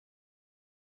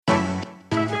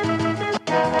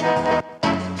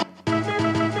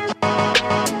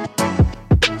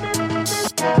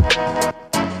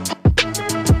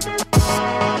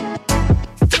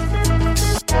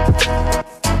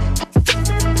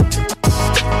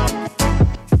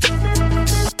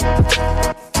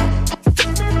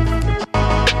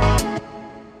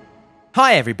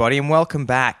Hi everybody and welcome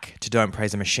back to Don't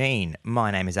Praise a Machine.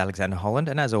 My name is Alexander Holland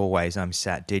and as always I'm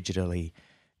sat digitally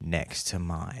next to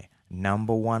my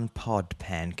number one pod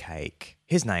pancake.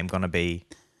 His name gonna be...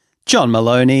 John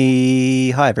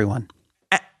Maloney. Hi everyone.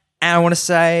 And I want to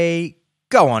say,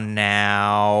 go on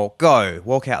now. Go.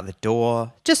 Walk out the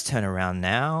door. Just turn around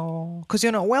now because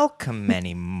you're not welcome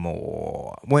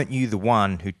anymore. Weren't you the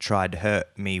one who tried to hurt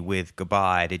me with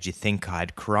goodbye? Did you think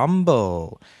I'd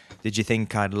crumble? Did you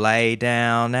think I'd lay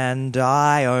down and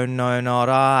die? Oh, no, not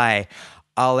I.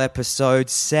 I'll episode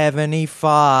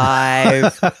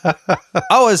 75.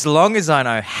 Oh, as long as I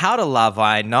know how to love,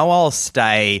 I know I'll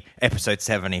stay episode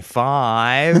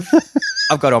 75.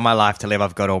 I've got all my life to live.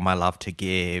 I've got all my love to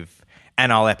give.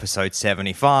 And I'll episode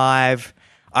 75.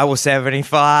 I will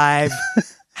 75.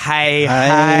 Hey.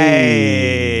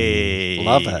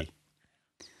 Love it.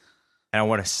 And I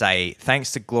want to say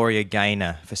thanks to Gloria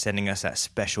Gaynor for sending us that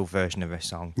special version of her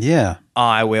song. Yeah.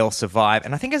 I Will Survive.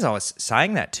 And I think as I was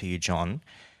saying that to you, John,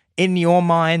 in your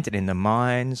mind and in the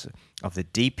minds of the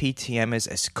DPTMers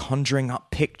as conjuring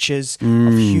up pictures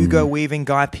of Hugo Weaving,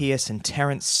 Guy Pearce and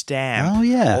Terence Stamp, Oh,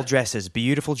 yeah. all dressed as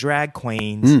beautiful drag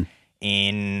queens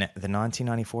in the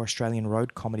 1994 Australian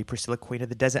road comedy Priscilla, Queen of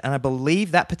the Desert. And I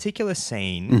believe that particular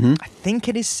scene, I think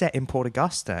it is set in Port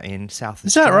Augusta in South Australia.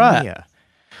 Is that right?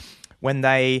 When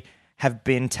they have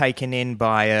been taken in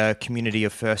by a community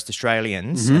of First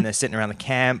Australians and they're sitting around the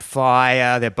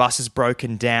campfire, their bus is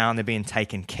broken down, they're being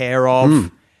taken care of,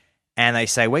 and they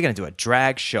say, we're going to do a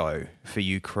drag show for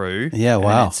you, crew. Yeah,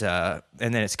 wow.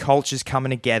 And then it's cultures coming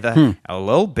together, a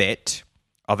little bit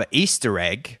of an Easter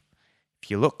egg. If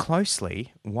you look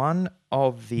closely, one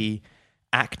of the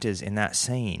actors in that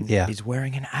scene is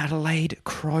wearing an Adelaide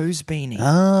Crows beanie.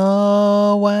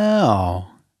 Oh, wow.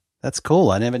 That's cool.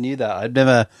 I never knew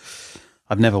that.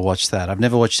 I've never watched that. I've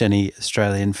never watched any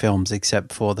Australian films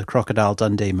except for the Crocodile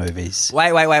Dundee movies.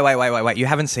 Wait. You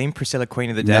haven't seen Priscilla,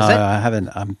 Queen of the Desert? No, I haven't.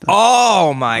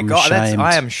 Oh my God. ashamed.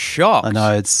 I am shocked. I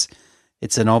know it's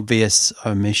an obvious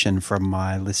omission from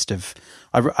my list of...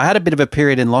 I had a bit of a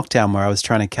period in lockdown where I was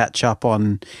trying to catch up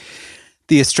on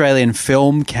the Australian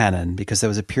film canon because there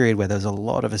was a period where there was a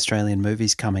lot of Australian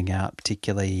movies coming out,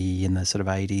 particularly in the sort of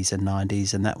 80s and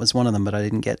 90s, and that was one of them, but I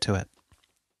didn't get to it.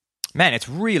 Man, it's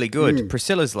really good.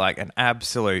 Priscilla's like an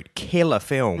absolute killer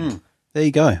film. There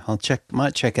you go.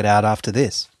 Might check it out after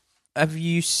this. Have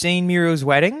you seen Muriel's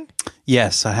Wedding?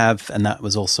 Yes, I have, and that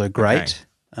was also great.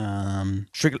 Okay.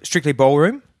 Strictly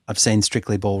Ballroom? I've seen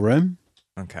Strictly Ballroom.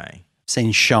 Okay.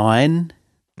 Seen Shine.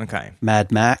 Okay.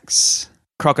 Mad Max.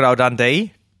 Crocodile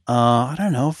Dundee? I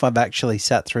don't know if I've actually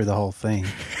sat through the whole thing.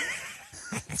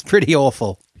 It's pretty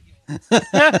awful.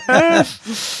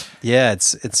 Yeah,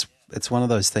 it's one of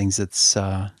those things that's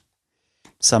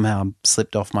somehow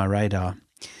slipped off my radar.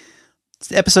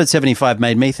 Episode 75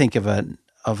 made me think of a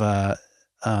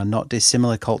not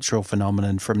dissimilar cultural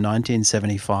phenomenon from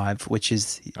 1975, which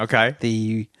is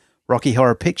the Rocky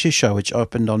Horror Picture Show, which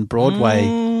opened on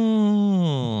Broadway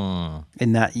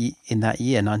in that year,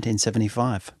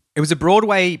 1975. It was a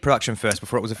Broadway production first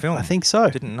before it was a film. I think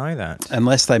so. Didn't know that.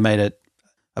 Unless they made it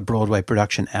a Broadway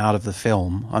production out of the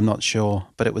film, I'm not sure.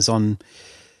 But it was on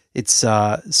its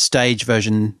stage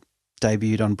version,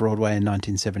 debuted on Broadway in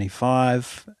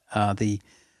 1975. The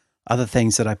other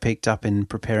things that I picked up in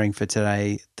preparing for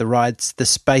today, the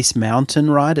Space Mountain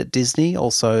ride at Disney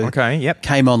also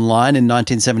came online in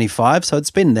 1975, so it's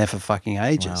been there for fucking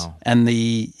ages. Wow. And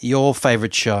your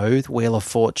favourite show, Wheel of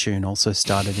Fortune, also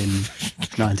started in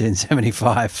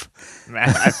 1975.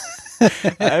 Man,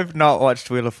 I've not watched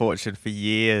Wheel of Fortune for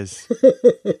years.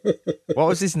 What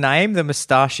was his name? The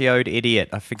mustachioed idiot.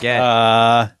 I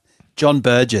forget. John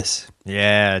Burgess.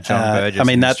 Yeah, John Burgess. I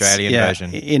mean, the that's Australian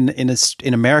version.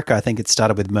 In America, I think it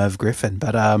started with Merv Griffin,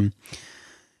 but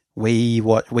we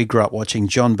grew up watching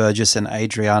John Burgess and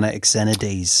Adriana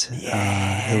Xenides,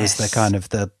 who was the kind of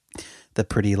the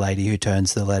pretty lady who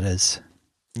turns the letters.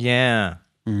 Yeah,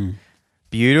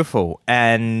 beautiful.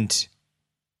 And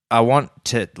I want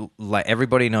to let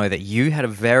everybody know that you had a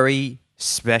very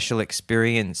special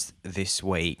experience this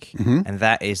week, and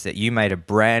that is that you made a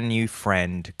brand new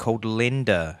friend called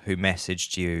Linda who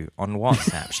messaged you on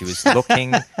WhatsApp. She was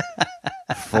looking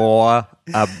for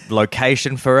a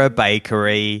location for a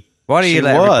bakery. Why do you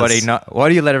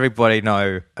let everybody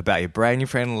know about your brand new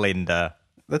friend Linda?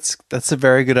 That's a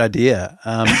very good idea.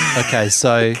 Okay,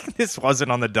 so this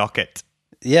wasn't on the docket.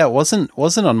 Yeah, it wasn't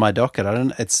on my docket.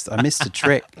 I missed a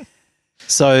trick.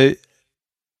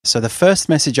 So the first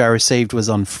message I received was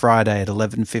on Friday at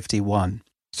 11:51.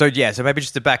 So maybe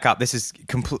just to back up, this is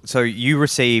so you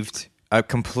received a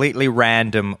completely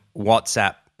random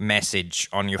WhatsApp message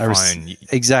on your I phone.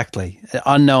 exactly. An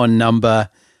unknown number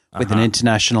with an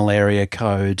international area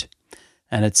code.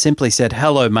 And it simply said,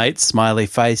 "Hello, mate," smiley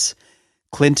face.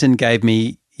 "Clinton gave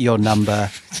me your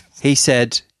number. He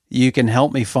said you can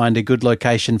help me find a good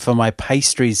location for my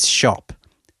pastries shop.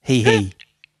 Hee hee."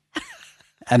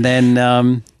 And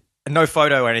then No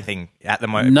photo or anything at the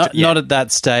moment. not at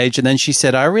that stage. And then she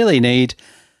said, "I really need."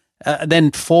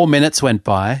 Then 4 minutes went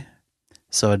by.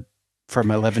 So from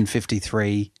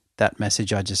 11:53, that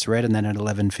message I just read, and then at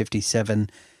 11:57,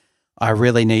 "I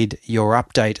really need your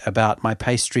update about my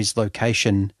pastries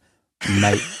location,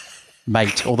 mate."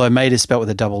 Mate, although mate is spelt with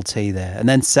a double T there. And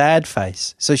then sad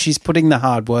face. So she's putting the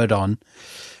hard word on.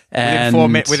 And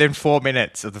Within 4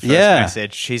 minutes of the first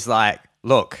message, she's like,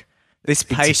 "Look, this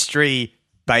pastry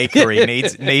bakery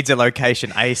needs a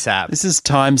location ASAP. This is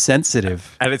time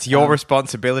sensitive. And it's your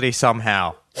responsibility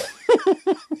somehow."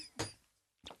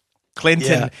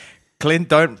 Clinton,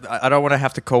 I don't want to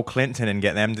have to call Clinton and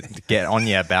get them to get on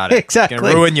you about it. Exactly. It's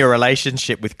going to ruin your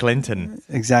relationship with Clinton.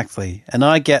 Exactly. And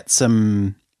I get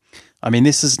some, I mean,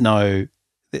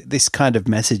 this kind of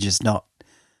message is not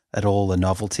at all a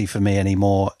novelty for me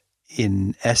anymore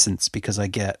in essence, because I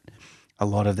get a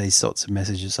lot of these sorts of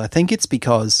messages. I think it's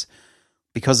because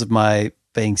of my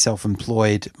being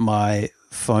self-employed, my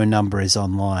phone number is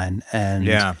online,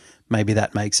 and maybe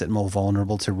that makes it more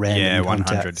vulnerable to random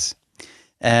contacts.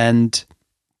 And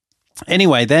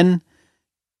anyway, then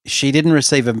she didn't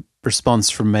receive a response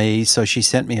from me, so she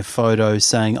sent me a photo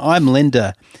saying, "I'm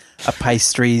Linda, a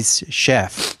pastries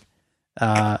chef."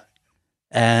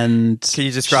 And can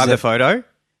you describe the photo?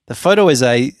 The photo is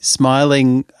a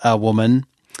smiling woman.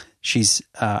 She's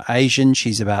Asian.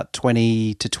 She's about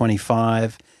 20 to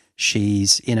 25.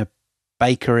 She's in a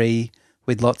bakery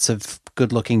with lots of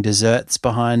good-looking desserts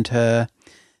behind her.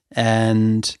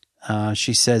 And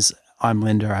she says, "I'm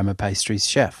Linda. I'm a pastries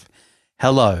chef.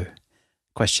 Hello, ?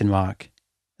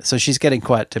 So she's getting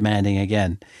quite demanding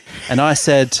again. And I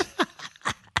said,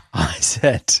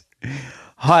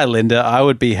 "Hi, Linda. I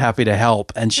would be happy to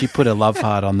help." And she put a love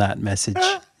heart on that message.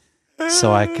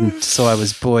 So I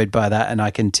was buoyed by that, and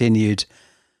I continued.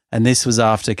 And this was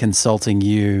after consulting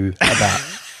you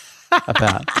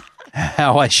about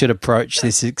how I should approach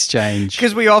this exchange.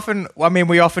 Because we often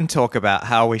talk about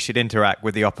how we should interact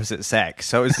with the opposite sex.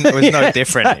 So it was no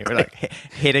different. Exactly. You were like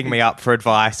hitting me up for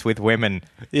advice with women.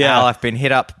 Yeah. Al, I've been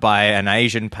hit up by an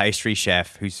Asian pastry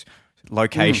chef who's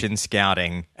location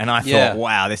scouting. And I thought,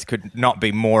 wow, this could not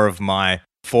be more of my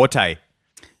forte.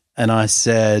 And I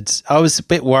said, I was a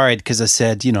bit worried because I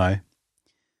said,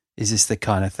 is this the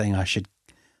kind of thing I should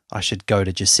go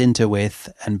to Jacinta with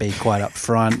and be quite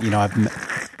upfront?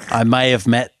 I may have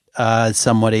met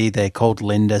somebody. They're called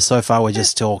Linda. So far, we're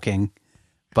just talking,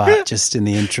 but just in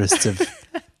the interest of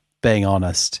being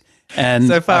honest. And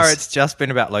so far, it's just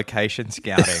been about location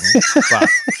scouting. But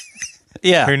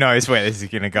who knows where this is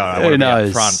going to go? I want to be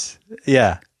upfront.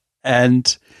 Yeah,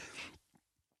 and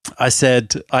I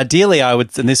said, ideally, I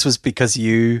would, and this was because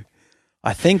I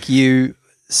think you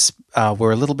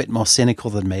were a little bit more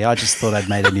cynical than me. I just thought I'd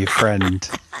made a new friend,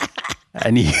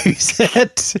 and you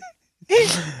said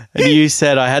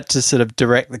I had to sort of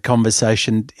direct the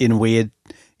conversation in weird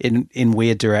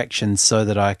directions so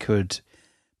that I could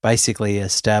basically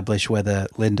establish whether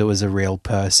Linda was a real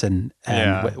person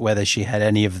and whether she had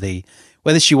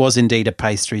whether she was indeed a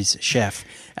pastries chef.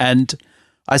 And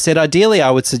I said, ideally, I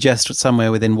would suggest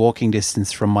somewhere within walking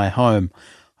distance from my home.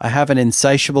 I have an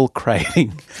insatiable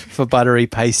craving for buttery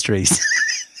pastries.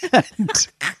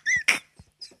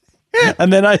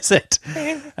 And then I said,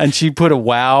 and she put a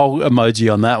wow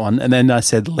emoji on that one. And then I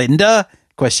said, "Linda, ?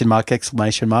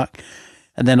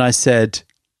 And then I said,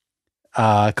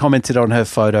 commented on her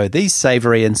photo, "These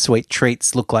savory and sweet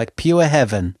treats look like pure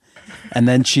heaven." And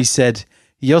then she said,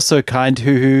 "You're so kind,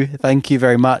 hoo-hoo. Thank you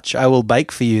very much. I will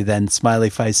bake for you then," smiley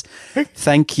face.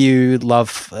 "Thank you,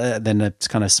 love." Then it's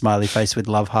kind of smiley face with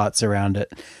love hearts around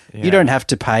it. Yeah. "You don't have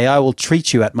to pay. I will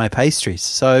treat you at my pastries."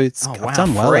 So I've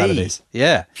done well out of this.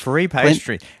 Yeah. Free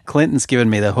pastry. Clinton's given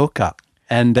me the hookup.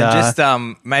 And just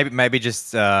maybe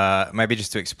just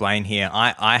to explain here,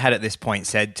 I had at this point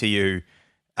said to you,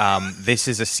 this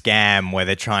is a scam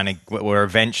where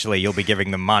eventually you'll be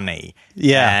giving them money.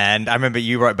 Yeah. And I remember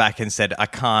you wrote back and said, "I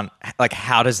can't,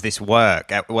 how does this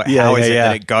work? How is it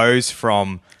that it goes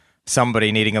from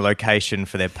somebody needing a location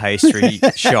for their pastry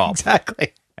shop?"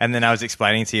 Exactly. And then I was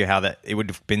explaining to you how that it would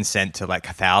have been sent to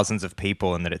thousands of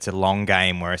people and that it's a long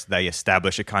game where they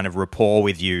establish a kind of rapport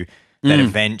with you that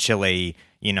eventually,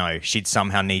 she'd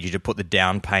somehow need you to put the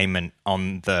down payment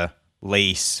on the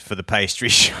lease for the pastry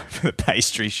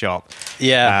shop.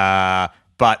 Yeah.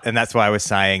 And that's why I was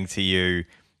saying to you,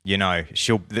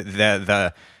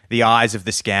 the eyes of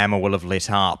the scammer will have lit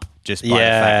up just by the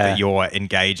fact that you're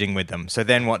engaging with them. So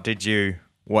then what did you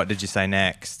say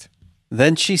next?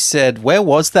 Then she said, where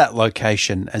was that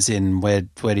location? As in, where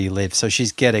do you live? So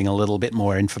she's getting a little bit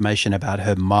more information about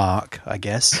her mark, I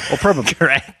guess. Or probably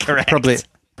correct.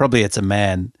 Probably it's a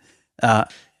man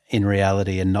in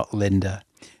reality and not Linda.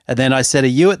 And then I said, are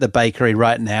you at the bakery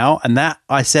right now? And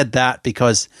I said that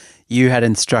because you had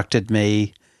instructed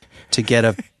me to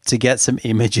get some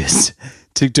images,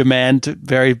 to demand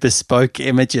very bespoke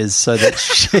images, so that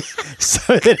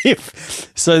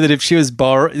if she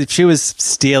was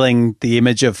stealing the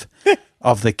image of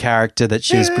the character that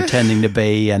she was pretending to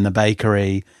be and the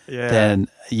bakery, then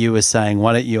you were saying,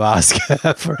 why don't you ask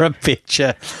her for a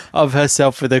picture of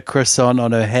herself with a croissant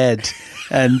on her head,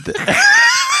 and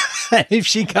if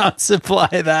she can't supply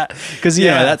that, because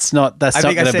that's not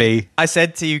going to be. I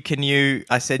said to you,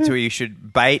 I said to her, you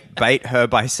should bait her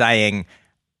by saying,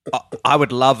 I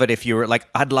would love it if you were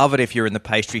I'd love it if you're in the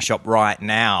pastry shop right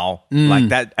now, like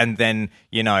that, and then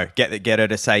get her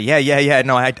to say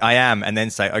no, I am, and then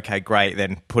say, okay, great,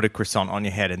 then put a croissant on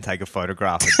your head and take a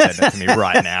photograph and send it to me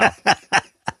right now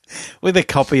with a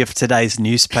copy of today's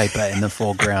newspaper in the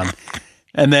foreground,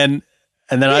 and then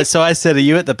I said, are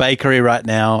you at the bakery right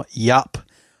now? Yup.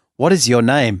 What is your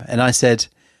name? And I said,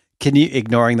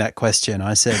 ignoring that question,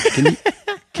 I said,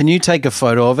 can you take a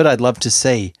photo of it? I'd love to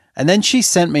see. And then she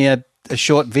sent me a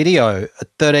short video, a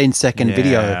 13-second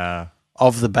video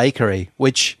of the bakery,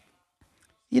 which,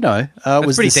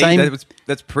 was the same.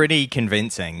 That's pretty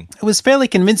convincing. It was fairly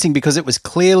convincing because it was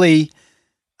clearly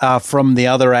from the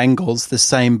other angles the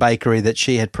same bakery that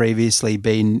she had previously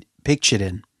been pictured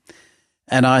in.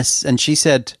 And she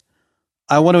said,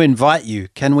 I want to invite you.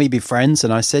 Can we be friends?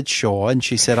 And I said, sure. And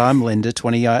she said, I'm Linda,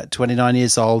 29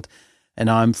 years old, and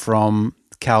I'm from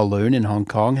Kowloon in Hong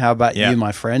Kong. How about you,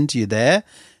 my friend? You there?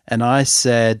 And I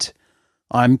said,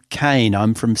 I'm Kane.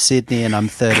 I'm from Sydney and I'm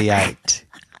 38.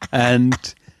 And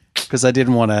because I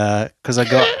didn't want to,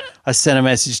 I sent a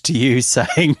message to you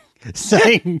saying,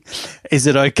 is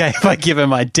it okay if I give her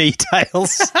my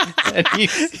details?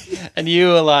 and you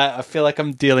were like, I feel like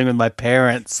I'm dealing with my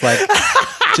parents. Like,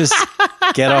 just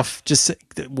get off, just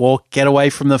get away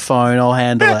from the phone. I'll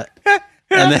handle it.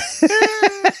 And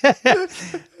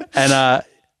then,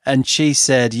 and she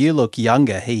said, you look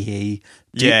younger, hee hee.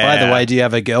 By the way, do you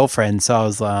have a girlfriend? So I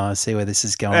was like, I see where this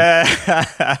is going.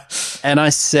 And I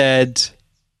said,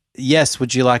 yes,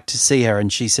 would you like to see her?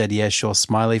 And she said, yeah, sure,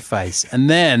 smiley face. And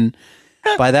then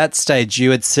by that stage,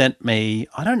 you had sent me,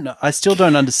 I don't know, I still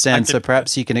don't understand, so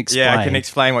perhaps you can explain. Yeah, I can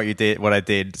explain what I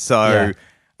did. So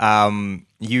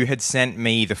you had sent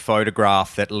me the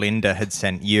photograph that Linda had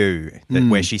sent you,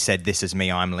 where she said, this is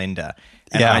me, I'm Linda.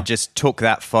 And I just took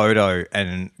that photo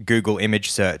and Google image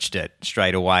searched it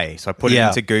straight away. So I put it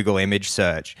into Google image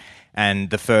search, and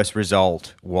the first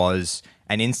result was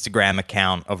an Instagram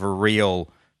account of a real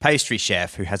pastry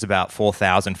chef who has about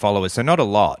 4,000 followers, so not a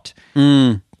lot.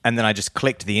 And then I just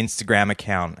clicked the Instagram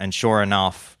account, and sure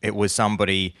enough, it was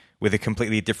somebody with a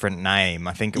completely different name.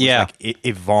 I think it was like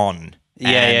Yvonne.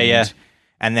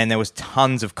 And then there was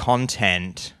tons of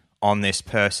content on this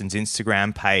person's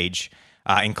Instagram page,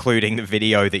 including the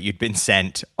video that you'd been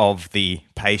sent of the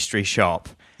pastry shop.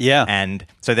 Yeah. And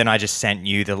so then I just sent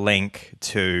you the link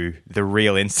to the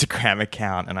real Instagram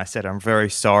account, and I said, I'm very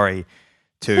sorry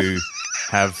to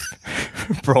have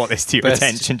brought this to your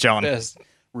attention, John.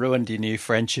 Ruined your new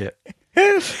friendship.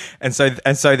 And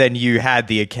so then you had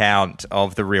the account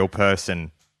of the real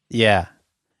person. Yeah.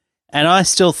 And I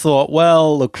still thought,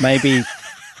 well, look, maybe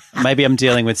I'm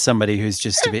dealing with somebody who's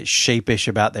just a bit sheepish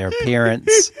about their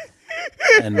appearance,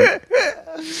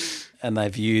 and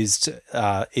they've used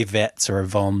Yvette's or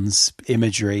Yvonne's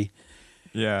imagery.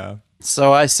 Yeah.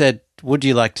 So I said, would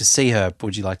you like to see her?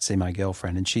 Would you like to see my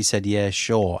girlfriend? And she said, yeah,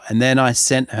 sure. And then I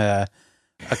sent her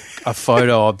a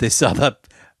photo of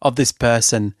this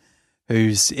person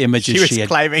whose images she was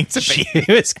claiming to be.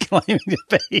 She was claiming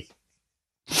to be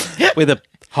with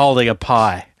holding a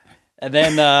pie. And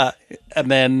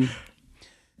then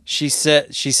she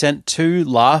sent 2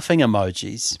 laughing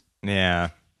emojis. Yeah.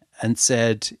 And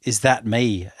said, is that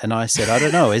me? And I said, I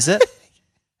don't know, is it?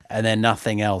 And then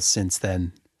nothing else since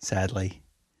then, sadly.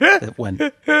 It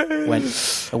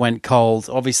went cold.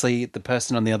 Obviously, the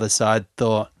person on the other side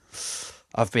thought,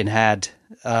 I've been had.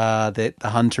 The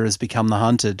hunter has become the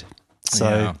hunted.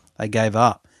 So they gave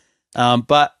up.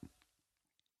 But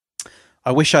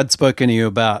I wish I'd spoken to you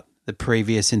about the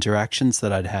previous interactions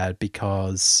that I'd had,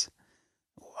 because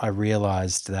I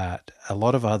realized that a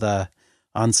lot of other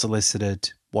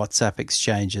unsolicited WhatsApp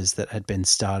exchanges that had been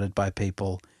started by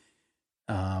people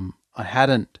I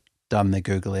hadn't done the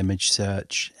Google image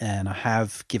search, and I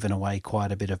have given away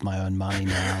quite a bit of my own money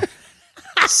now.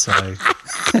 So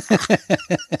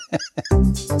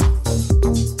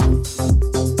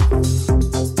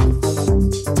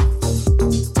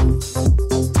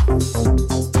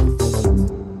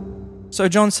So,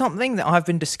 John, something that I've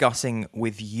been discussing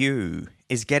with you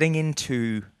is getting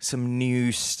into some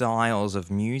new styles of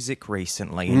music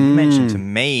recently. And you mentioned to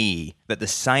me that the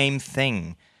same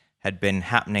thing had been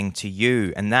happening to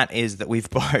you, and that is that we've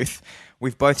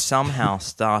both somehow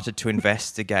started to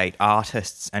investigate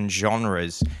artists and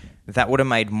genres that would have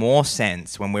made more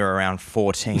sense when we were around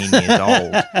 14 years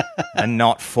old and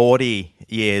not 40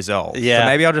 years old. Yeah. So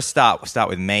maybe I'll just start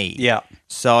with me. Yeah.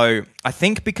 So I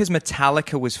think because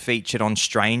Metallica was featured on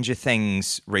Stranger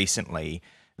Things recently,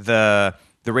 the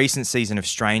recent season of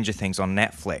Stranger Things on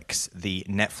Netflix, the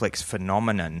Netflix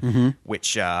phenomenon,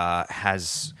 which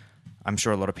has, I'm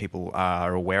sure a lot of people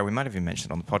are aware, we might have even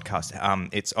mentioned it on the podcast,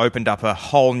 it's opened up a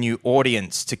whole new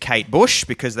audience to Kate Bush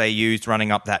because they used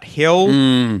Running Up That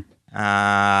Hill.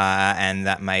 And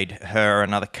that made her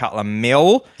another couple of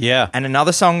mil. Yeah. And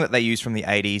another song that they used from the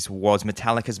 80s was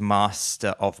Metallica's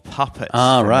Master of Puppets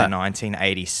from right. the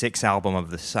 1986 album of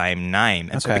the same name.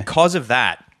 And so Okay. because of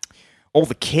that, all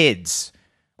the kids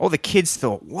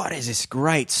thought, what is this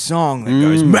great song that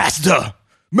goes, Master,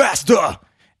 Master?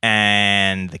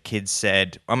 And the kids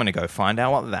said, I'm going to go find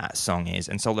out what that song is.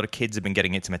 And so a lot of kids have been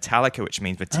getting into Metallica, which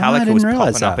means Metallica was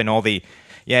popping up in all the...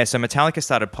 Yeah, so Metallica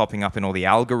started popping up in all the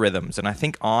algorithms. And I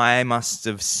think I must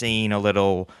have seen a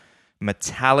little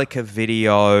Metallica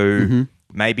video,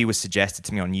 maybe was suggested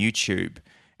to me on YouTube.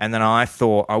 And then I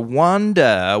thought, I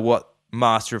wonder what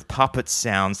Master of Puppets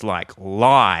sounds like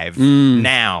live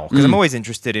now. Because I'm always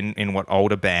interested in what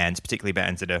older bands, particularly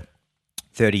bands that are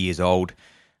 30 years old,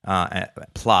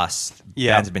 plus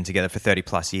bands have been together for 30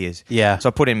 plus years. Yeah. So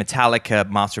I put in Metallica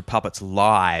Master of Puppets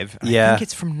live. Yeah. I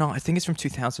think it's from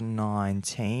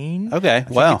 2019. Okay. I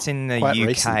think Wow. it's in the Quite UK.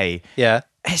 recent. Yeah.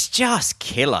 It's just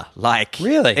killer. Like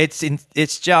Really?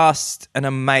 it's just an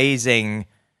amazing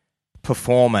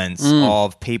performance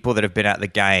of people that have been at the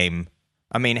game.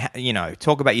 I mean, you know,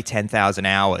 talk about your 10,000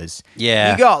 hours.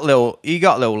 Yeah. You got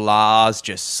little Lars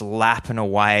just slapping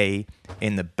away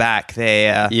in the back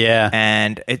there. Yeah.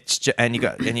 And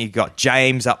you got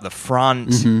James up the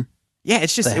front. Yeah, it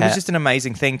was just an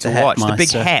amazing thing to watch. The big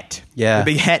Hetmeister. het. Yeah. The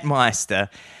big Hetmeister.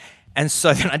 And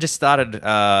so then I just started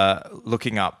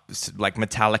looking up like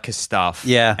Metallica stuff.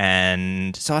 Yeah.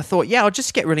 And so I thought, I'll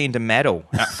just get really into metal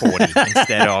at 40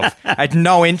 instead of... I had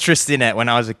no interest in it when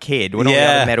I was a kid. When all the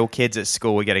other metal kids at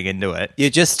school were getting into it. You're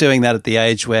just doing that at the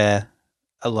age where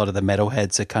a lot of the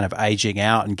metalheads are kind of aging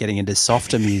out and getting into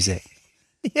softer music.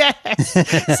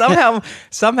 Yes.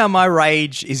 Somehow my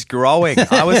rage is growing.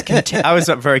 I was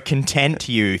a very content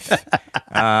youth.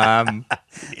 Now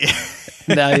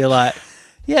you're like,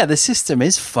 yeah, the system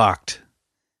is fucked.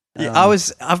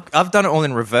 I've done it all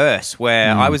in reverse,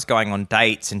 where I was going on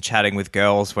dates and chatting with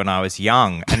girls when I was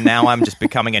young, and now I'm just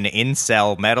becoming an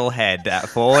incel metalhead at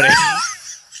 40.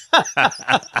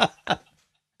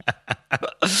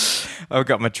 I've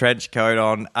got my trench coat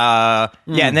on.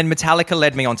 And then Metallica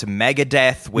led me on to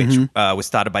Megadeth, which was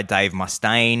started by Dave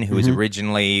Mustaine, who was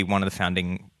originally one of the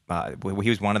founding... he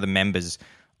was one of the members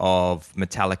of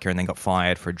Metallica and then got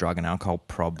fired for a drug and alcohol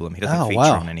problem. He doesn't feature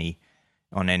on any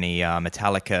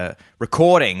Metallica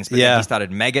recordings. But then he started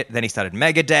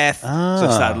Megadeth. So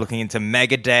I started looking into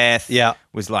Megadeth. Yeah.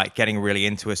 Was like getting really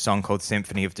into a song called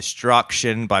Symphony of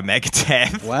Destruction by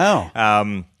Megadeth.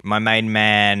 Wow. My main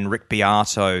man, Rick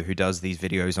Beato, who does these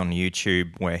videos on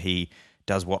YouTube where he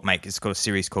does it's got a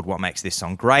series called What Makes This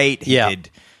Song Great. He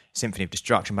did Symphony of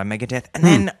Destruction by Megadeth. And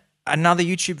then another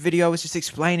YouTube video was just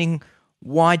explaining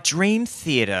why Dream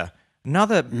Theater,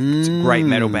 another great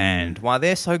metal band, why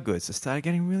they're so good. So I started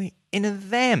getting really into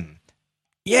them.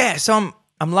 Yeah, so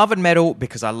I'm loving metal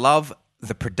because I love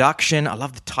the production. I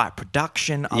love the tight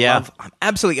production. I'm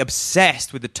absolutely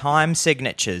obsessed with the time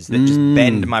signatures that just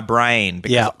bend my brain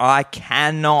because I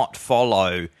cannot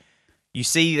follow. You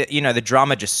see that, you know, the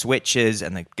drummer just switches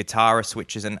and the guitarist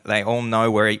switches and they all know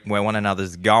where one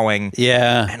another's going.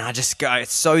 Yeah. And I just go,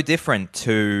 it's so different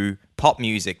to pop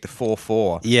music, the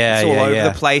 4/4. Yeah, it's all over yeah.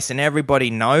 the place and everybody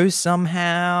knows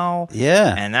somehow.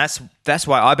 Yeah. And that's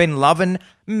why I've been loving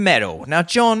metal. Now,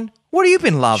 John, what have you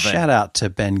been loving? Shout out to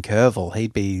Ben Kervil.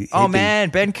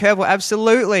 Ben Kervil,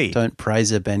 absolutely. Don't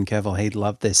praise it, Ben Kervil. He'd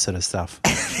love this sort of stuff.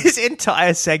 This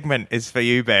entire segment is for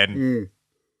you, Ben.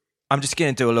 I'm just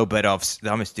going to do a little bit of...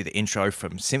 I'm going to do the intro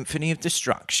from Symphony of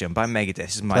Destruction by Megadeth.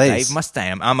 This is my Dave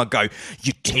Mustaine. I'm going to go,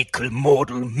 you take a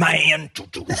mortal man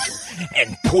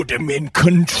and put him in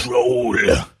control.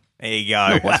 There you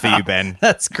go. That's for you, Ben.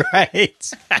 That's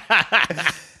great.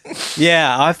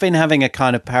 Yeah, I've been having a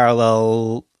kind of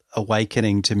parallel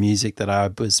awakening to music that I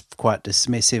was quite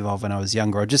dismissive of when I was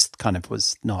younger. I just kind of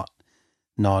was not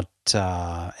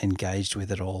engaged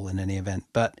with it all in any event.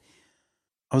 But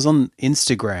I was on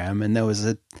Instagram and there was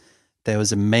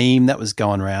a meme that was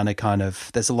going around.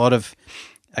 There's a lot of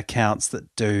accounts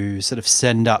that do sort of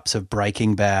send ups of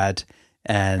Breaking Bad,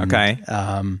 and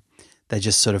they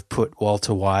just sort of put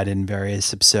Walter White in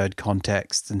various absurd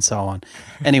contexts and so on.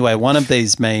 Anyway, one of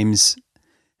these memes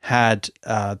had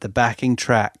the backing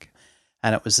track,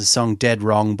 and it was the song "Dead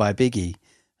Wrong" by Biggie,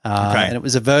 and it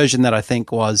was a version that I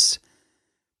think was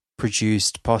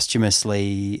produced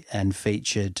posthumously and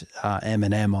featured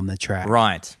Eminem on the track.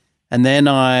 Right. And then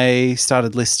I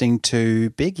started listening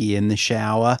to Biggie in the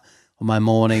shower on my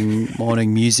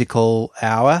morning musical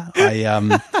hour.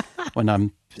 When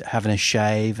I'm having a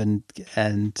shave and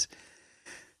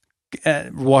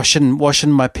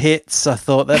washing my pits, I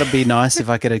thought that'd be nice if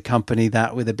I could accompany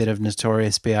that with a bit of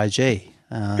Notorious B.I.G.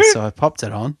 So I popped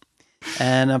it on,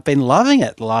 and I've been loving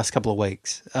it the last couple of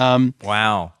weeks.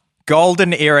 Wow.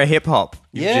 Golden era hip hop.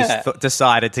 You just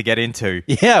decided to get into.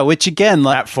 Yeah, which again,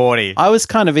 like at 40. I was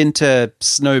kind of into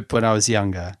Snoop when I was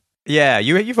younger. Yeah,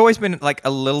 you've always been like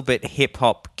a little bit hip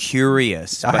hop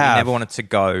curious, but you never wanted to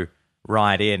go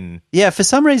right in. Yeah, for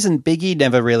some reason Biggie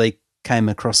never really came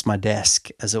across my desk,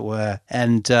 as it were,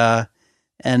 and I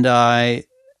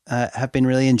have been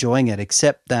really enjoying it.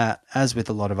 Except that, as with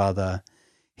a lot of other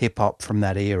hip hop from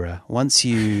that era, once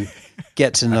you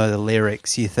get to know the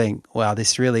lyrics, you think, wow,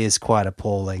 this really is quite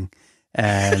appalling.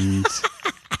 And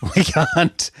we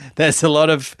can't, there's a lot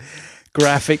of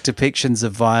graphic depictions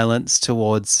of violence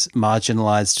towards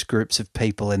marginalized groups of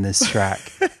people in this track.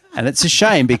 And it's a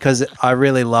shame because I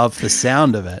really love the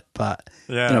sound of it, but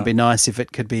it'd be nice if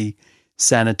it could be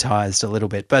sanitized a little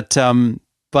bit. But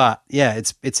yeah,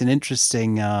 it's an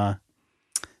interesting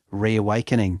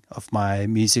reawakening of my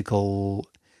musical,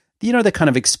 the kind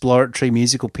of exploratory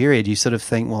musical period. You sort of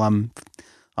think, well, I'm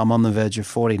on the verge of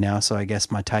 40 now, so I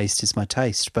guess my taste is my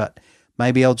taste. But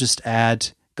maybe I'll just add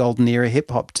golden era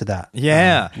hip hop to that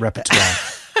repertoire.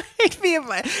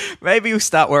 Maybe you'll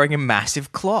start wearing a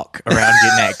massive clock around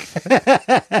your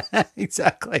neck.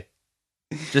 Exactly.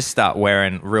 Just start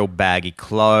wearing real baggy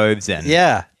clothes and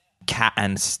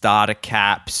and starter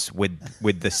caps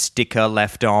with the sticker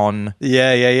left on.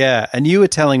 Yeah. And you were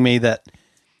telling me that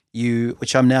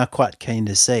which I'm now quite keen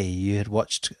to see, you had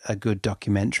watched a good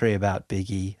documentary about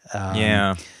Biggie.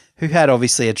 Who had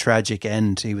obviously a tragic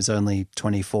end. He was only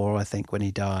 24, I think, when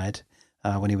he died,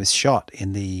 when he was shot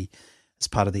as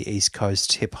part of the East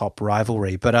Coast hip hop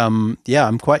rivalry. But I'm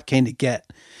quite keen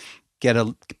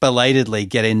to belatedly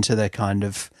get into the kind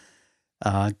of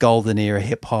golden era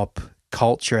hip hop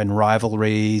culture and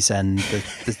rivalries and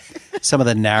some of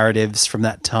the narratives from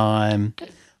that time.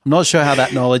 I'm not sure how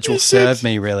that knowledge will serve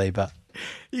me really, but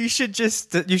you should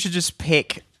just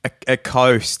pick a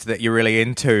coast that you're really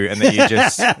into, and then you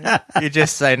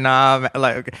just say nah.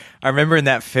 Like I remember in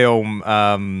that film,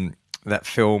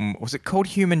 was it called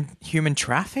Human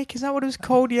Traffic? Is that what it was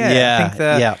called? Yeah. I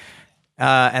think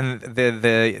and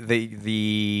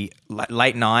the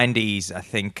late 90s, I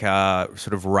think,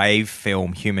 sort of rave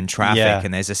film Human Traffic,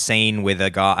 and there's a scene with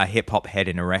a hip hop head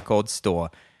in a record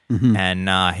store. Mm-hmm.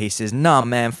 And he says, "Nah,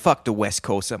 man, fuck the West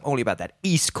Coast. I'm only about that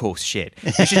East Coast shit."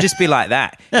 You should just be like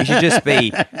that. You should just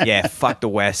be, fuck the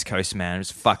West Coast, man.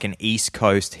 It's fucking East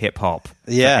Coast hip hop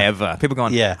forever. People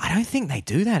going, I don't think they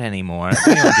do that anymore. I don't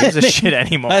think anyone gives a shit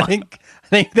anymore. I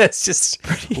think that's just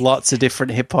lots of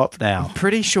different hip hop now. I'm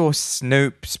pretty sure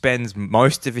Snoop spends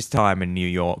most of his time in New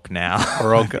York now.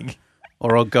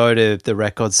 Or I'll go to the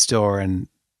record store and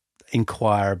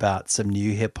inquire about some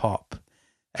new hip hop.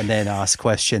 And then ask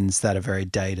questions that are very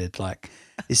dated, like,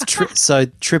 so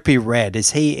Trippie Redd,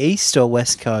 is he East or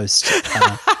West Coast?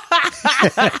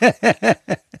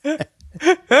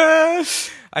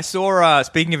 I saw,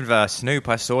 speaking of Snoop,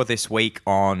 I saw this week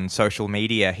on social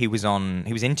media, he was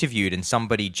interviewed and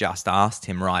somebody just asked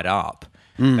him right up.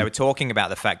 They were talking about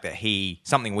the fact that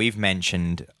something we've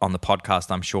mentioned on the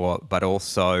podcast, I'm sure, but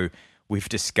also we've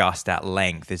discussed at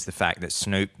length, is the fact that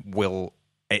Snoop will...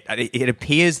 It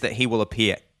appears that he will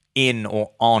appear in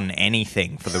or on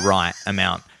anything for the right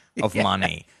amount of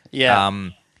money. Yeah.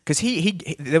 Because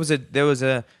there was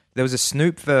a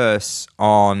Snoop verse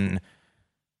on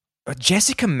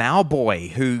Jessica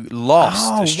Mauboy who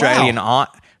lost Australian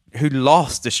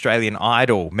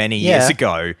Idol many years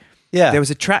ago. Yeah. There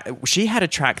was a track. She had a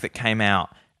track that came out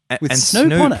with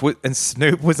Snoop on it. And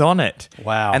Snoop was on it.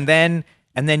 Wow. And then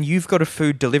And then you've got a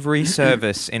food delivery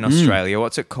service in Australia.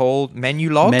 What's it called?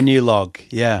 Menulog? Menulog,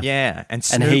 yeah. Yeah. And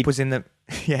Snoop was in the...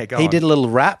 Yeah, go on. He did a little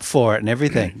rap for it and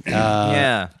everything.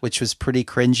 Yeah. Which was pretty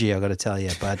cringy, I got to tell you.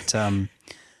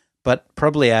 But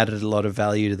probably added a lot of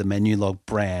value to the Menulog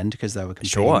brand because they were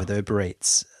competing with Uber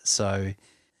Eats. So...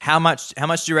 How much do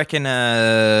you reckon,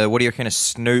 what do you reckon a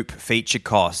Snoop feature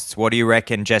costs? What do you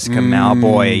reckon Jessica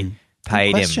Malboy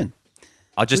paid him?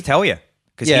 I'll just tell you.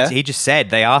 Because he just said,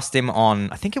 they asked him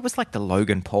on, I think it was like the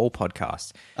Logan Paul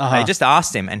podcast. They just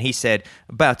asked him and he said,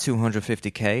 about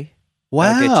 $250K.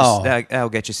 Wow. That'll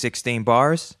get you 16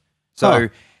 bars. So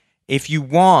if you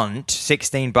want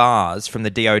 16 bars from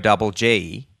the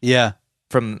DOGG,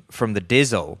 from the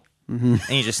Dizzle, and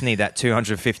you just need that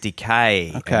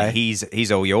 $250K, and he's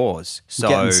all yours. So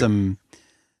getting some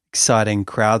exciting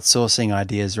crowdsourcing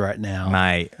ideas right now.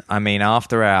 Mate, I mean,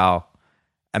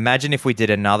 imagine if we did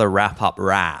another wrap-up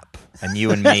rap and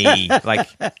you and me,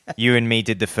 you and me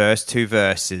did the first two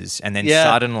verses and then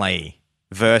suddenly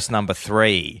verse number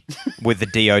 3 with the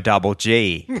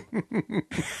DOGG.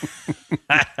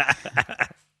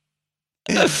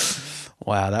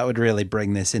 Wow, that would really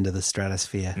bring this into the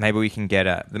stratosphere. Maybe we can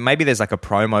get maybe there's like a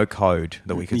promo code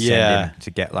that we could send him to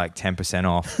get like 10%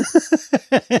 off.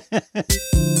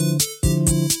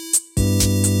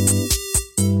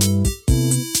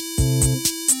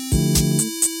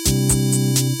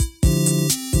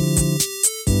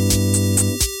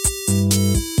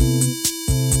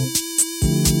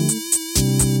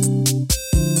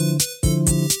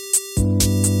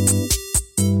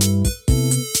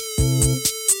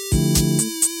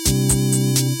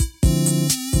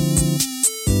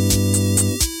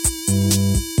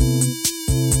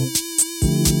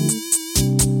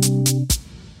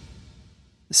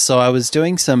 So I was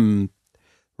doing some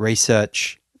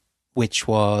research which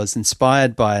was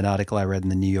inspired by an article I read in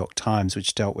the New York Times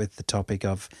which dealt with the topic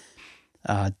of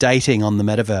dating on the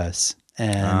metaverse.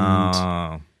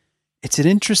 And it's an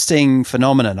interesting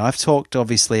phenomenon. I've talked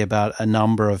obviously about a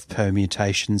number of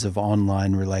permutations of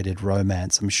online related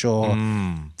romance. I'm sure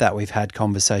that we've had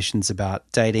conversations about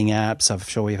dating apps. I'm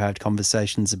sure we've had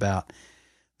conversations about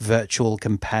virtual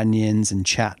companions and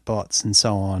chatbots and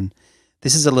so on.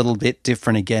 This is a little bit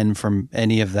different again from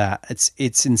any of that.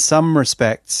 It's in some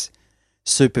respects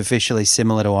superficially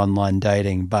similar to online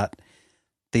dating, but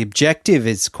the objective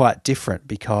is quite different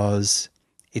because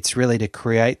it's really to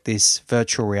create this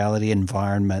virtual reality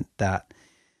environment that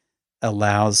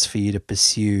allows for you to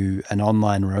pursue an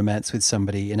online romance with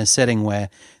somebody in a setting where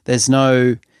there's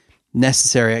no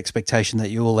necessary expectation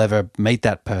that you will ever meet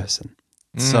that person.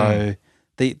 So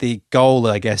the goal,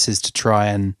 I guess, is to try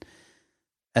and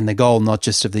the goal not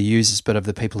just of the users but of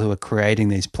the people who are creating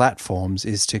these platforms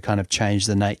is to kind of change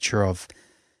the nature of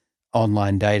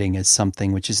online dating as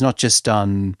something which is not just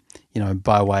done,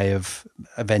 by way of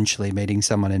eventually meeting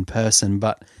someone in person,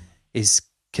 but is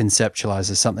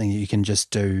conceptualized as something that you can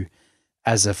just do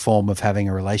as a form of having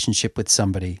a relationship with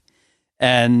somebody.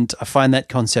 And I find that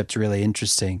concept really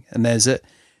interesting. And there's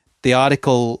the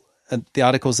articles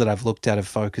that I've looked at have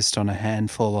focused on a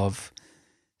handful of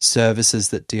services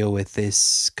that deal with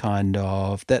this kind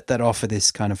of that offer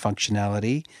this kind of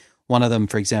functionality. One of them,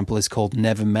 for example, is called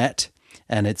Never Met,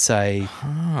 and it's a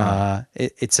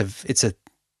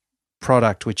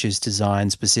product which is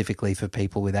designed specifically for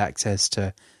people with access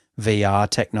to VR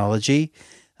technology.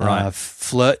 Right.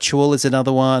 Flirtual is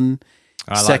another one.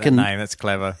 I like that name. That's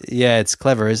clever. Yeah, it's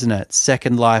clever, isn't it?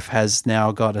 Second Life has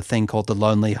now got a thing called the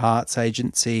Lonely Hearts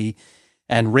Agency.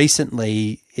 And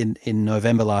recently, in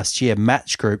November last year,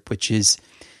 Match Group, which is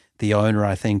the owner,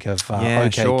 I think, of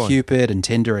OkCupid and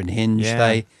Tinder and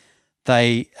Hinge,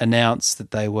 they announced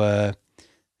that they were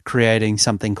creating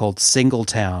something called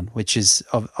Singletown, which is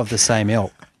of the same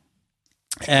ilk.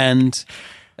 And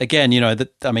again,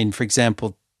 for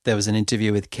example, there was an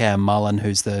interview with Cam Mullen,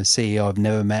 who's the CEO of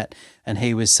Never Met, and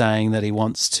he was saying that he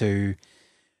wants to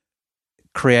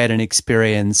create an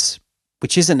experience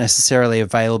which isn't necessarily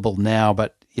available now,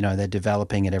 but, they're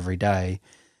developing it every day,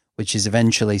 which is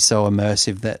eventually so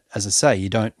immersive that, as I say, you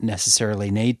don't necessarily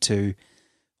need to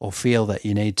or feel that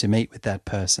you need to meet with that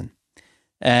person.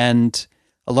 And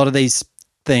a lot of these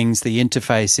things, the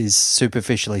interface is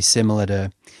superficially similar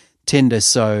to Tinder,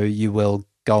 so you will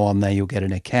go on there, you'll get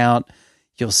an account,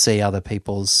 you'll see other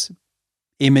people's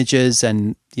images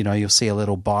and, you'll see a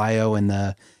little bio in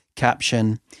the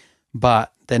caption,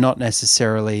 but they're not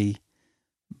necessarily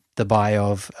the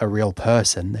bio of a real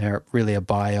person. They're really a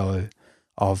bio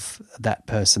of that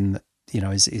person that,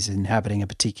 is inhabiting a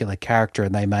particular character,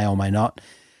 and they may or may not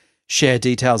share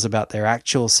details about their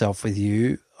actual self with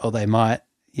you, or they might,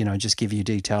 just give you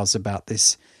details about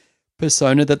this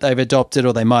persona that they've adopted,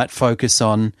 or they might focus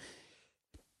on,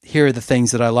 here are the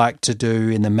things that I like to do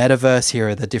in the metaverse, here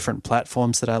are the different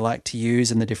platforms that I like to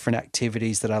use and the different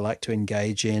activities that I like to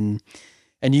engage in.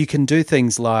 And you can do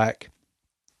things like,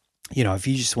 if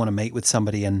you just want to meet with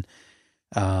somebody and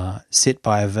sit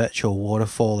by a virtual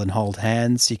waterfall and hold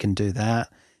hands, you can do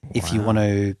that. Wow. If you want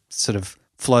to sort of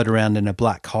float around in a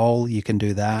black hole, you can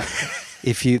do that.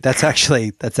 That's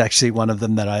actually one of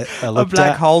them that I looked at. A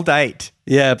black hole date.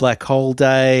 Yeah, black hole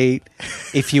date.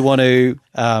 If you want to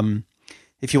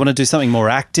do something more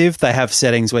active, they have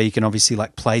settings where you can obviously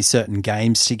like play certain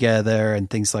games together and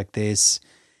things like this.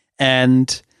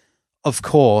 And of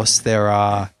course, there's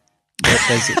a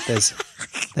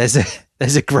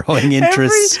growing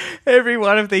interest. Every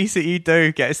one of these that you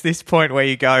do gets this point where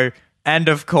you go, and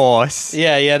of course.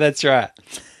 Yeah, that's right.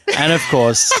 And of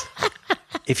course,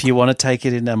 if you want to take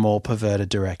it in a more perverted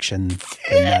direction,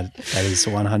 then that is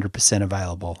 100%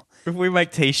 available. If we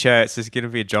make T-shirts, there's going to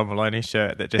be a John Maloney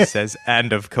shirt that just says,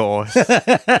 and of course.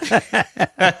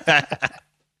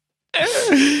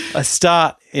 I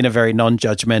start in a very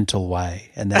non-judgmental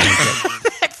way, and then we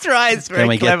get... That's right, it's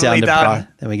very cleverly done.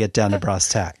 Then we get down to brass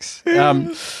tacks.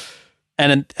 And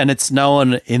it's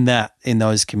known in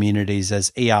those communities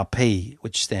as ERP,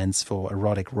 which stands for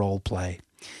erotic role play.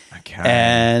 Okay.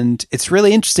 And it's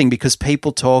really interesting because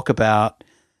people talk about,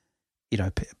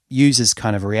 users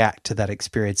kind of react to that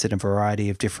experience in a variety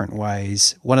of different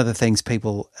ways. One of the things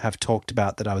people have talked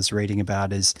about that I was reading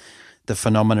about is the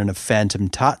phenomenon of phantom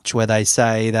touch, where they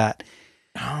say that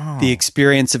the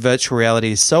experience of virtual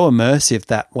reality is so immersive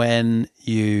that when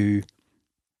you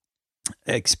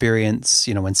experience,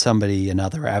 when somebody,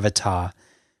 another avatar,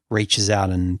 reaches out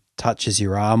and touches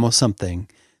your arm or something,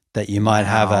 that you might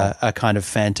have a kind of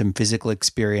phantom physical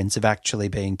experience of actually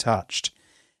being touched.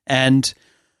 And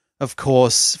of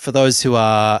course, for those who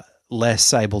are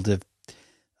less able to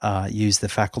use the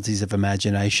faculties of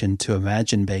imagination to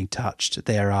imagine being touched,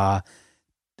 there are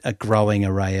a growing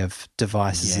array of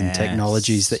devices and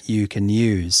technologies that you can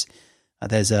use.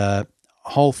 There's a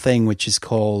whole thing which is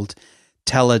called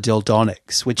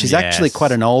teledildonics, which is actually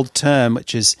quite an old term,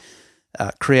 which is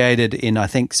created in, I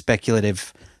think,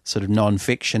 speculative sort of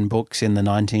non-fiction books in the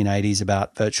 1980s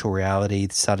about virtual reality.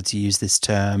 They started to use this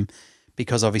term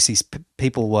because obviously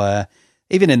people were,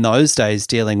 even in those days,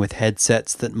 dealing with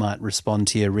headsets that might respond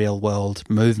to your real-world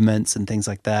movements and things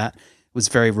like that. It was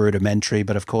very rudimentary,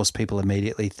 but of course people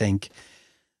immediately think,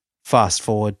 fast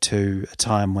forward to a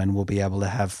time when we'll be able to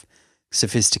have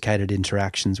sophisticated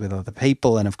interactions with other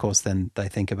people, and of course then they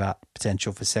think about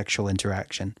potential for sexual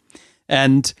interaction.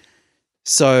 And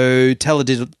so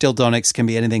teledildonics can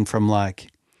be anything from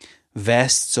like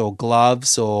vests or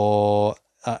gloves or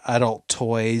adult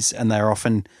toys, and they're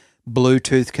often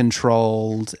Bluetooth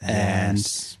controlled,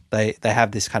 and they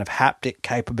have this kind of haptic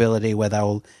capability where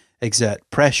they'll exert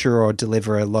pressure or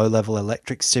deliver a low-level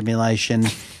electric stimulation,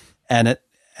 and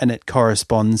it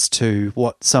corresponds to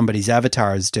what somebody's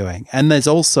avatar is doing. And there's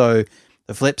also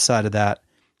the flip side of that.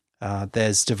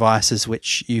 There's devices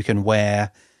which you can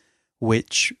wear,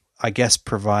 which I guess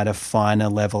provide a finer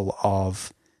level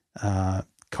of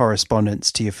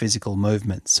correspondence to your physical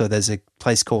movements. So there's a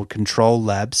place called Control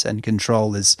Labs, and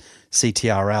Control is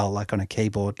CTRL, like on a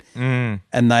keyboard.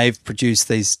 And they've produced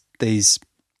these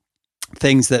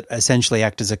things that essentially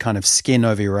act as a kind of skin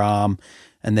over your arm,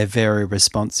 and they're very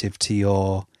responsive to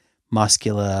your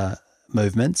muscular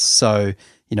movements. So,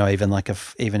 even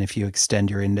if you extend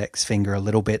your index finger a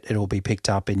little bit, it'll be picked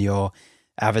up in your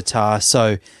avatar. So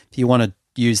if you want to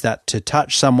use that to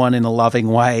touch someone in a loving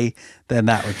way, then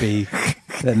that would be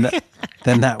then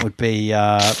that would be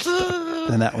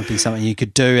something you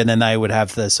could do, and then they would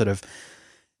have the sort of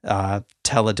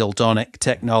teledildonic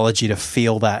technology to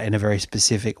feel that in a very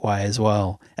specific way as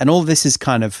well. And all of this is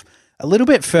kind of a little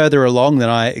bit further along than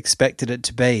I expected it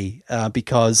to be,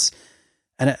 because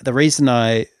the reason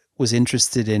I was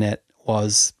interested in it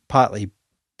was partly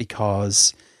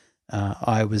because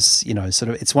I was, sort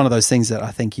of, it's one of those things that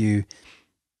I think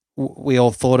we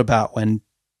all thought about when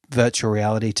virtual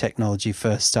reality technology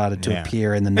first started to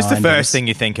appear in the 90s. It's the first thing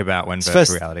you think about when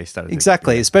virtual reality started.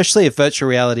 Exactly, especially if virtual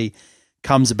reality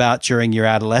comes about during your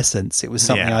adolescence. It was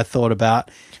something I thought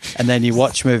about. And then you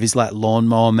watch movies like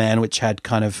Lawnmower Man, which had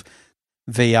kind of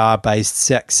VR-based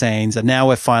sex scenes, and now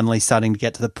we're finally starting to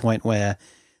get to the point where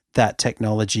that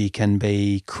technology can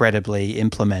be credibly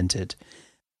implemented.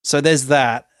 So there's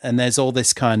that, and there's all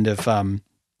this kind of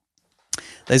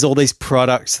there's all these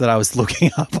products that I was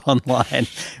looking up online,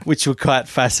 which were quite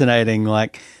fascinating.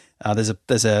 Like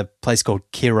there's a place called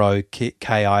Kiro,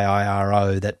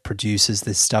 Kiiro, that produces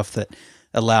this stuff that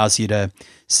allows you to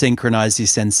synchronize your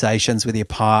sensations with your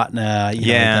partner.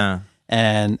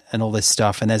 And all this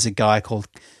stuff. And there's a guy called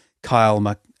Kyle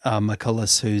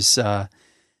McCullough who's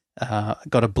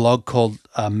got a blog called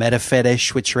Meta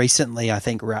Fetish, which recently I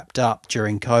think wrapped up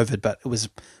during COVID, but it was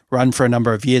run for a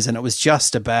number of years, and it was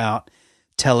just about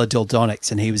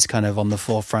teledildonics, and he was kind of on the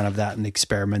forefront of that and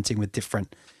experimenting with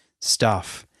different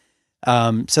stuff.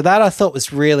 So that I thought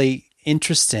was really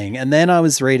interesting. And then I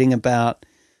was reading about,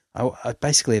 I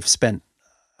basically have spent,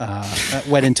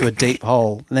 went into a deep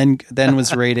hole, and then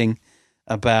was reading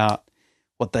about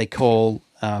what they call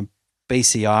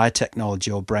BCI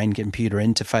technology, or brain computer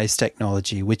interface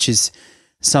technology, which is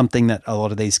something that a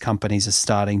lot of these companies are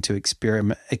starting to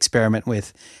experiment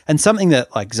with, and something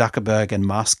that like Zuckerberg and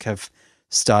Musk have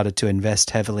started to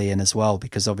invest heavily in as well,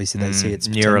 because obviously they see its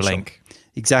potential. Neuralink.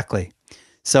 Exactly.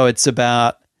 So it's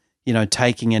about,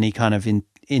 taking any kind of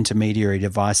intermediary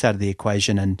device out of the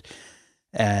equation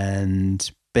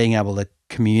and being able to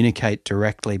communicate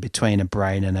directly between a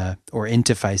brain or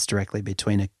interface directly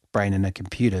between a brain and a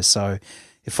computer. So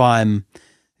if I've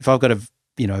got a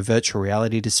virtual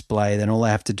reality display, then all I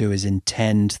have to do is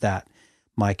intend that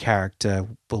my character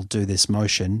will do this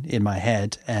motion in my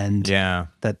head, and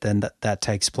that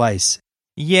takes place.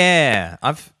 Yeah,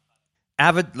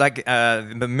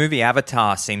 the movie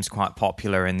Avatar seems quite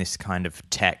popular in this kind of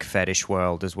tech fetish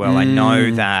world as well. I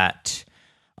know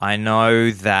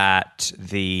that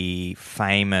the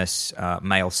famous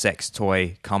male sex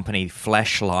toy company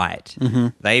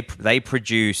Fleshlight, they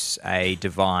produce a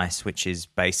device which is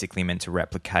basically meant to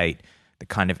replicate the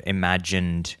kind of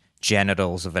imagined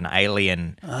genitals of an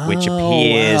alien, which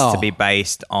appears to be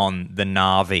based on the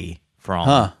Na'vi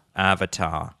from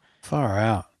Avatar. Far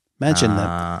out.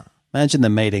 Imagine the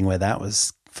meeting where that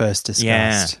was first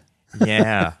discussed.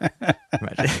 Yeah.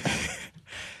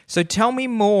 So tell me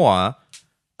more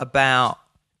about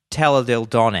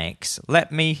teledildonics.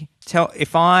 Let me tell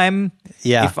if I'm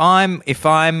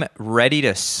ready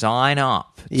to sign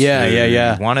up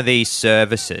to one of these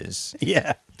services.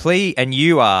 Yeah. Please, and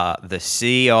you are the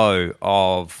CEO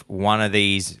of one of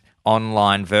these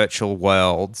online virtual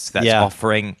worlds that's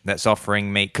offering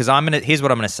me, because here's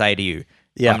what I'm going to say to you.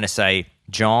 I'm going to say,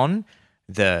 John,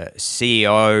 the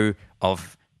CEO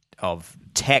of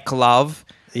Tech Love.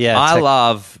 I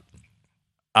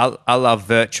love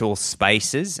virtual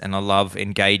spaces, and I love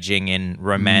engaging in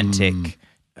romantic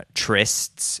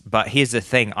trysts. But here's the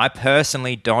thing: I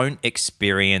personally don't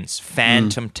experience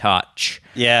phantom touch.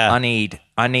 Yeah,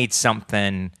 I need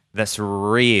something that's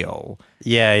real.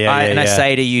 I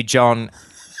say to you, John,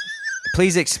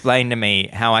 please explain to me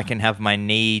how I can have my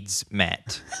needs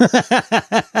met.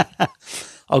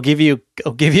 I'll give you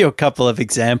a couple of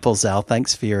examples, Al.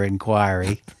 Thanks for your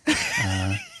inquiry.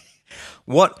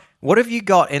 What have you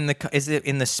got in the? Is it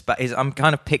in the space? I'm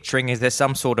kind of picturing. Is there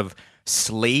some sort of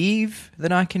sleeve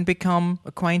that I can become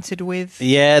acquainted with?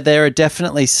 Yeah, there are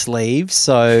definitely sleeves.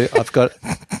 So I've got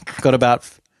about.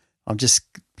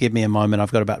 Give me a moment.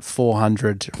 I've got about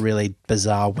 400 really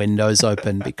bizarre windows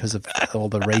open because of all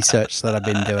the research that I've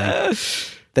been doing.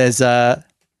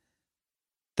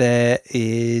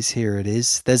 Here it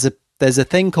is. There's a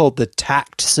thing called the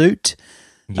Tact Suit,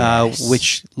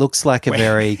 which looks like a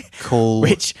very cool...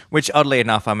 Which oddly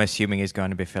enough, I'm assuming is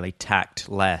going to be fairly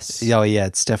tactless. Oh, yeah,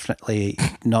 it's definitely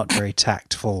not very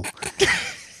tactful.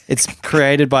 It's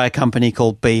created by a company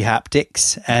called B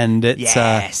Haptics, and it's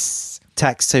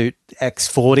Tact Suit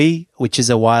X40, which is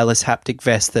a wireless haptic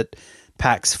vest that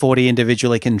packs 40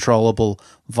 individually controllable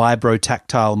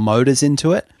vibrotactile motors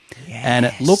into it. Yes. And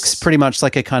it looks pretty much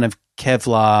like a kind of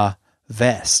Kevlar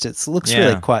vest. It looks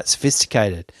really quite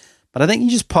sophisticated. But I think you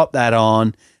just pop that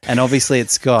on, and obviously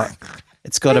it's got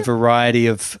a variety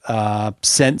of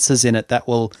sensors in it that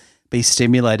will be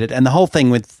stimulated. And the whole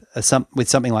thing with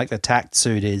something like the Tact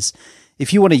Suit is,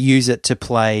 if you want to use it to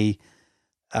play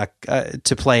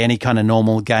any kind of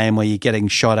normal game where you're getting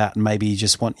shot at and maybe you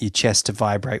just want your chest to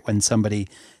vibrate when somebody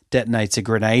detonates a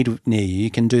grenade near you, you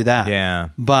can do that. Yeah.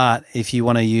 But if you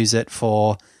want to use it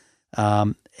for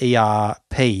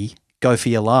ERP, go for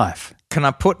your life. Can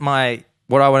I put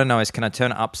what I want to know is, can I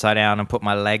turn it upside down and put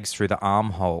my legs through the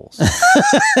armholes?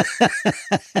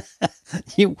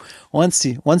 Once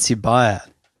you buy it.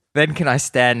 Then can I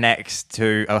stand next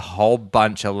to a whole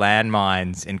bunch of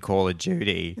landmines in Call of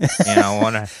Duty? I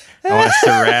want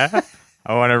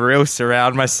to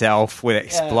surround myself with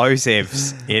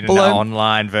explosives in an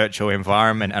online virtual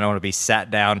environment, and I want to be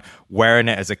sat down wearing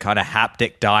it as a kind of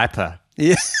haptic diaper.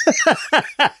 Yeah.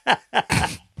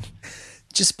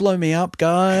 Just blow me up,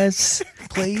 guys,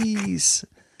 please.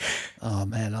 Oh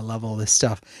man, I love all this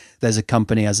stuff. There's a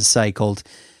company, as I say, called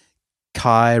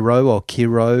Kiro or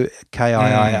Kiro,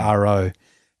 Kiiro.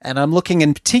 And I'm looking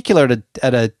in particular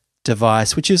at a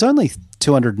device which is only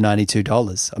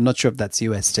 $292. I'm not sure if that's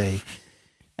USD.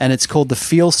 And it's called the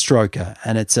Feel Stroker,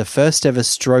 and it's a first ever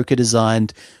stroker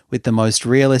designed with the most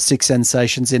realistic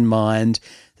sensations in mind.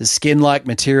 The skin-like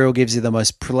material gives you the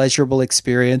most pleasurable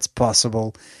experience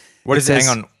possible. What is it? Hang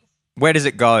on. Where does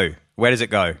it go? Where does it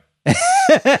go?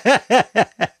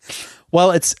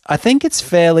 Well, I think it's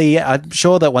fairly. I'm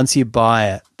sure that once you buy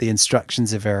it, the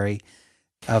instructions are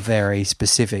very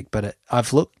specific. But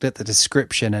I've looked at the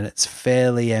description and it's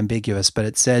fairly ambiguous. But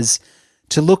it says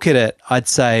to look at it, I'd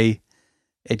say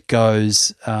it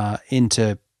goes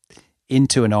into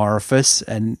an orifice,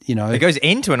 and it goes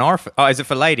into an orifice. Oh, is it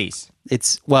for ladies?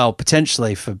 It's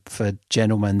potentially for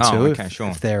gentlemen too. Oh, okay,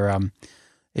 sure.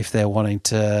 If they're wanting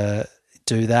to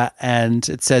do that. And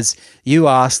it says, you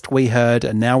asked, we heard,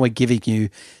 and now we're giving you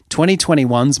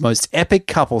 2021's most epic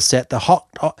couple set, the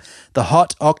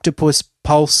Hot Octopus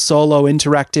Pulse Solo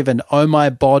Interactive and Oh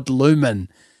My Bod Lumen.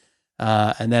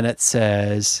 And then it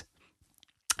says,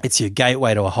 it's your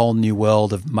gateway to a whole new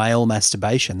world of male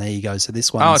masturbation. There you go. So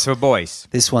this one's... Oh, it's for boys.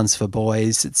 This one's for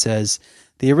boys. It says,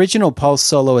 the original Pulse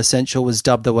Solo Essential was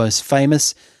dubbed the most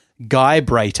famous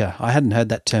Guy-brator. I hadn't heard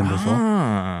that term before.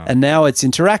 And now it's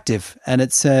interactive. And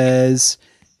it says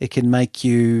it can make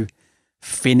you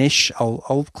finish.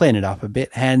 I'll clean it up a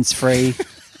bit. Hands-free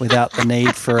without the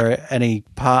need for any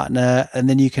partner. And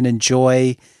then you can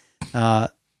enjoy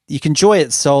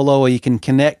it solo, or you can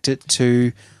connect it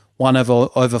to one of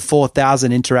over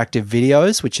 4,000 interactive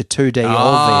videos, which are 2D or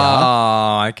VR.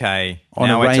 Oh, okay. On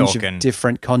now a range of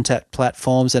different contact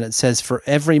platforms. And it says feel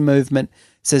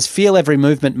every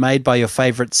movement made by your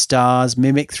favorite stars,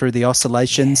 mimic through the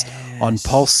oscillations on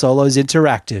Pulse Solo's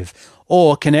Interactive,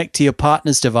 or connect to your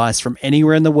partner's device from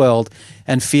anywhere in the world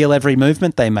and feel every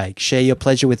movement they make. Share your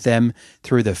pleasure with them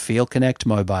through the Feel Connect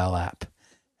mobile app.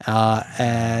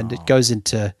 And it goes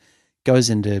into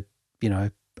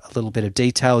a little bit of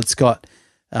detail. It's got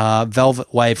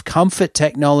Velvet Wave comfort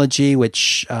technology,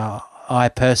 which I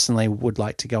personally would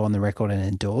like to go on the record and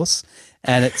endorse.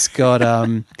 And it's got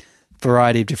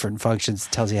variety of different functions.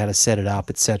 It tells you how to set it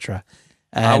up, etc.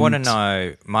 I want to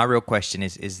know, my real question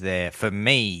is there, for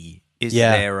me,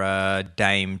 there a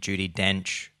Dame Judi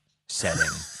Dench setting?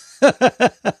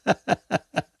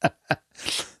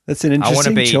 That's an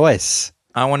interesting choice.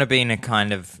 I want to be in a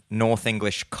kind of North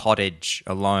English cottage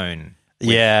alone.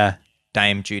 Yeah,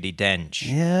 Dame Judi Dench.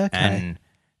 Yeah, okay.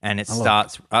 And it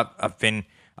starts. I've been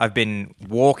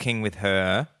walking with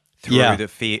her through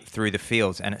the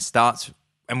fields, and it starts,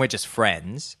 and we're just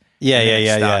friends.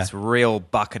 It starts real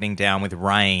bucketing down with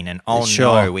rain, and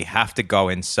no, we have to go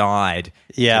inside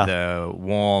to the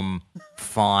warm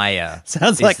fire.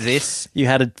 Sounds like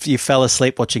you fell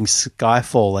asleep watching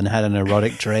Skyfall and had an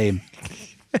erotic dream.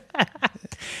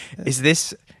 Is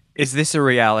this a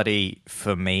reality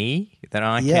for me that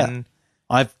I can?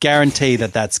 I guarantee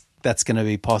that's going to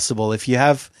be possible. If you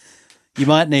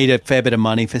might need a fair bit of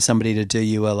money for somebody to do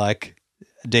you a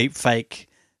deep fake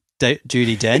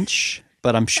Judi Dench,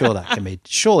 but I'm sure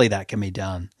surely that can be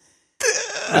done.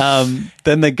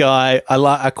 Then the guy,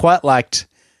 I quite liked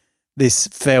this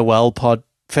farewell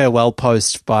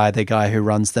post by the guy who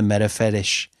runs the Meta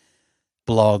Fetish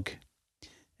blog,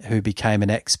 who became an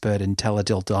expert in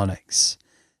teledildonics.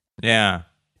 Yeah.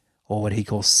 Or what he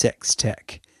calls sex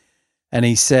tech. And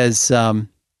he says, I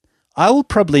will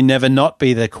probably never not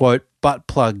be the, quote, butt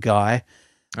plug guy,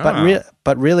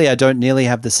 but really I don't nearly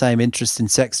have the same interest in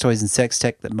sex toys and sex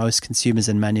tech that most consumers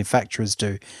and manufacturers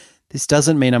do. This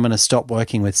doesn't mean I'm going to stop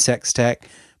working with sex tech,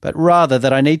 but rather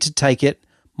that I need to take it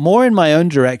more in my own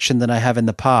direction than I have in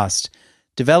the past.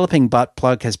 Developing Butt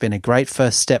Plug has been a great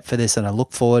first step for this, and I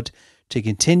look forward to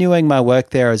continuing my work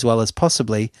there, as well as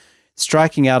possibly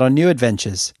striking out on new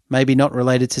adventures, maybe not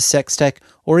related to sex tech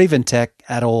or even tech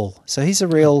at all. So he's a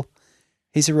real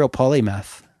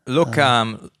polymath.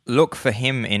 Look for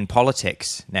him in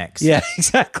politics next. Yeah,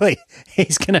 exactly.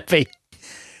 He's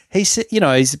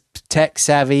tech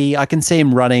savvy. I can see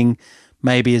him running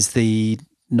maybe as the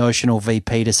notional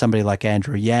VP to somebody like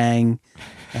Andrew Yang,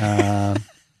 and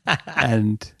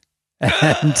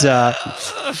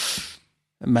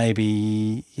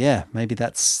maybe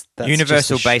that's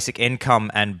universal basic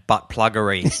income and butt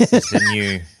pluggery is the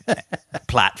new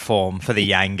platform for the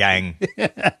Yang Gang.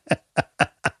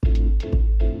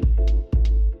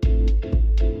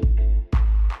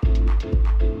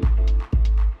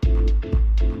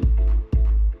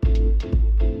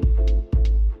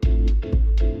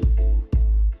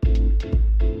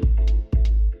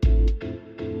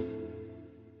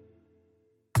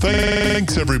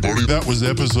 Thanks, everybody. That was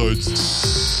episode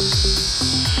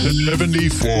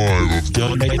 75 of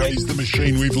Don't Raise the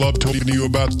Machine. We've loved talking to you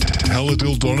about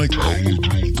teledildonics.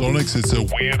 It's a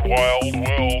weird, wild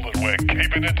world, and we're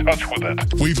keeping in touch with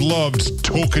it. We've loved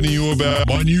talking to you about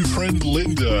my new friend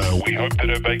Linda. We hope that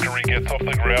her bakery gets off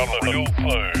the ground real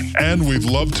soon. And we've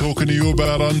loved talking to you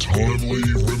about untimely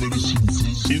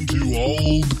reminiscences into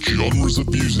old genres of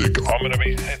music. I'm going to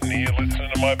be sitting here listening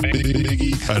to my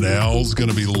Biggie, and Al's going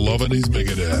to be loving his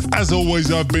Megadeth. As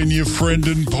always, I've been your friend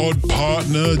and pod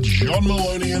partner, John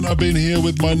Maloney, and I've been here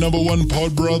with my number one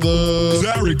pod brother,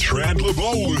 Zarek Chandler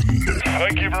Boland.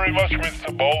 Thank you very much,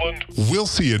 Mr. Boland. We'll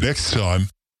see you next time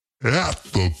at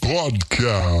the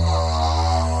podcast.